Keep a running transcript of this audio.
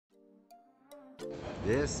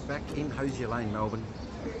Yes, back in Hosier Lane, Melbourne.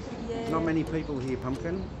 Yeah. Not many people here,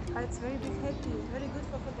 Pumpkin. It's very big happy. Very good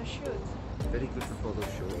for photo shoot. Very good for photo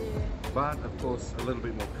shoot. Yeah. But of course, a little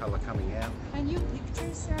bit more colour coming out. And new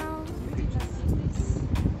pictures around. New We did not pictures. see this.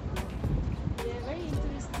 Yeah, very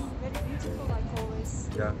interesting. Very beautiful like always.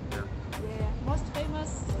 Yeah. Yeah. Most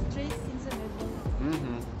famous street in the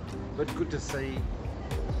Melbourne. But good to see.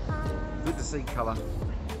 Good to see colour.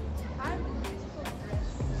 I'm a beautiful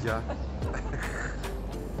dress. Yeah.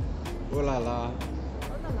 Oh la la. On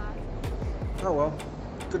the line. Oh well.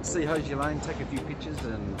 Good to see Hosier Lane. Take a few pictures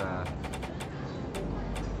and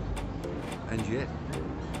yeah.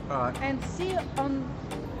 All right. And see you on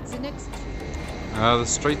the next street. The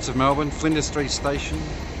streets of Melbourne, Flinders Street Station.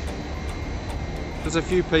 There's a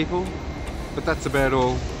few people, but that's about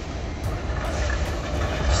all.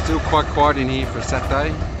 Still quite quiet in here for a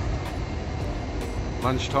Saturday.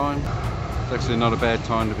 Lunchtime. It's actually not a bad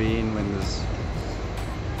time to be in when there's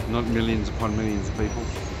not millions upon millions of people.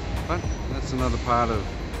 But that's another part of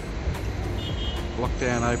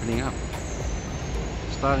lockdown opening up.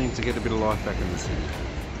 Starting to get a bit of life back in the city.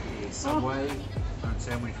 Subway and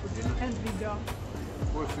sandwich for dinner. And video.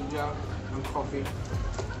 Boyfriend and coffee.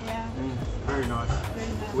 Yeah. Very nice. Very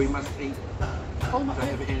nice. We must eat Oh to my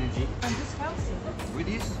have God. energy. And this healthy. It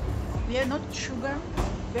is. We are not sugar,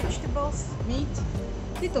 vegetables, meat,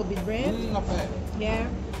 little bit bread. Not bad. Yeah.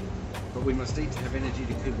 But we must eat to have energy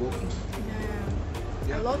to keep walking.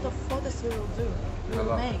 Yeah. A lot of photos we will do. We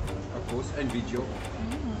will make. Of course, and video. I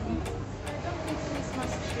don't think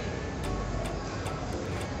Christmas tree.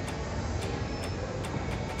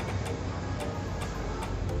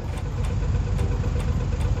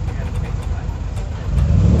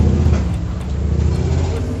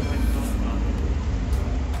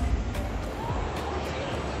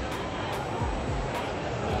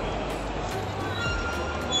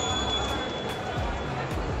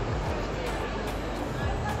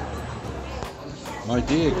 My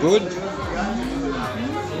dear, good.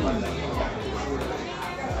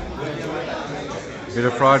 Bit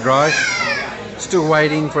of fried rice. Still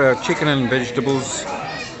waiting for our chicken and vegetables.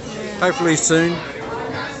 Hopefully soon.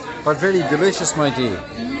 But very delicious, my dear.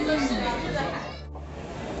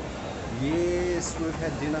 Yes, we've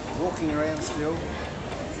had dinner. Walking around still.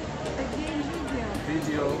 Again,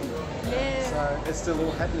 Video. Yeah. So it's still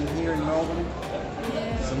all happening here in Melbourne.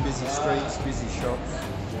 Yeah. Some busy streets, busy shops.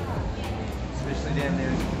 Especially down there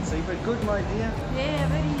as you can see. But good, my dear. Yeah,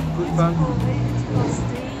 very Good beautiful, fun. very beautiful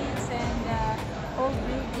streets and all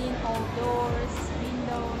building, all doors,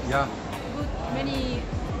 windows. Yeah. Good, many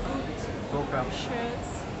good Walk up. shirts.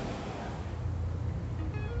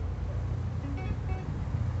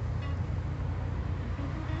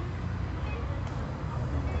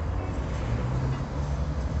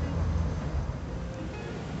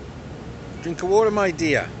 Drink of water, my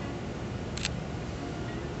dear.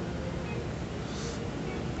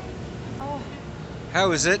 Oh,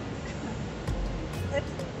 How is it?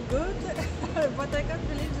 it's good, but I can't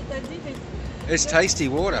believe that I did it. It's tasty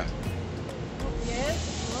water. Yes,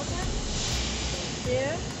 water.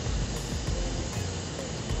 Yeah.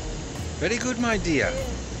 Very good, my dear.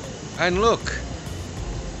 Yeah. And look,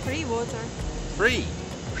 Free water. free.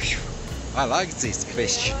 Phew. I like this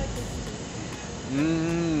fish. Yeah, I like it.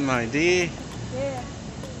 My dear. Yeah.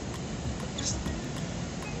 Just,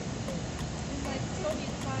 It's like so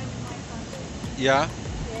fine in my country. yeah,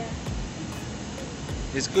 Yeah.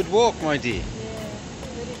 it's good walk, my dear. Yeah.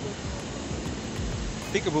 Very good.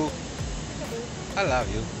 Peekaboo. Peekaboo. I love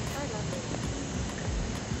you. I love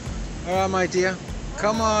it. All right, my dear.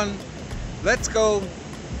 Come on. Let's go.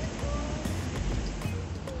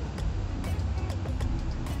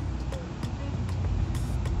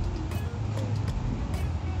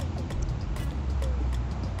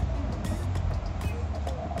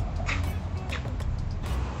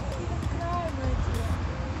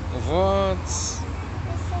 What?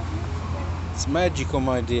 It's magical,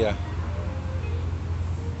 my dear.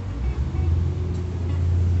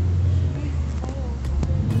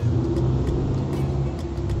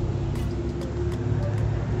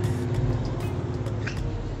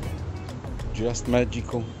 Just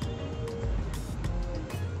magical.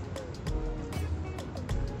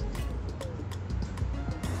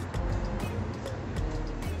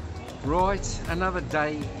 Right, another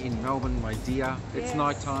day in Melbourne, my dear. It's Yes.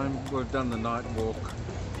 night time. We've done the night walk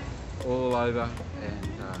all over, and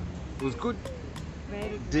it was good, Very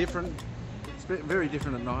good. different. It's very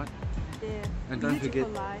different at night. Yeah. And don't Beautiful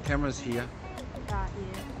forget, light. cameras here. Yeah.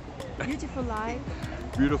 Beautiful light.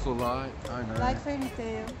 Beautiful light. I know. Like fairy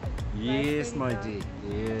tale. Yes, fairy my tale. dear.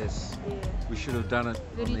 Yes. Yeah. We should have done it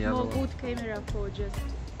We on need the other more one. good camera for just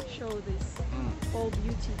show this all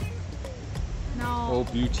beauty. Now, All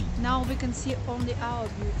beauty. now we can see only our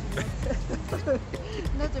beauty,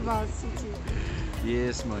 not about city.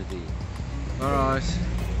 Yes, my dear. Alright.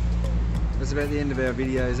 That's about the end of our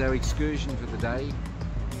videos, our excursion for the day.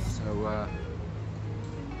 So,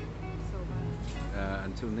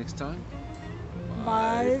 until next time.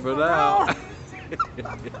 Bye for now.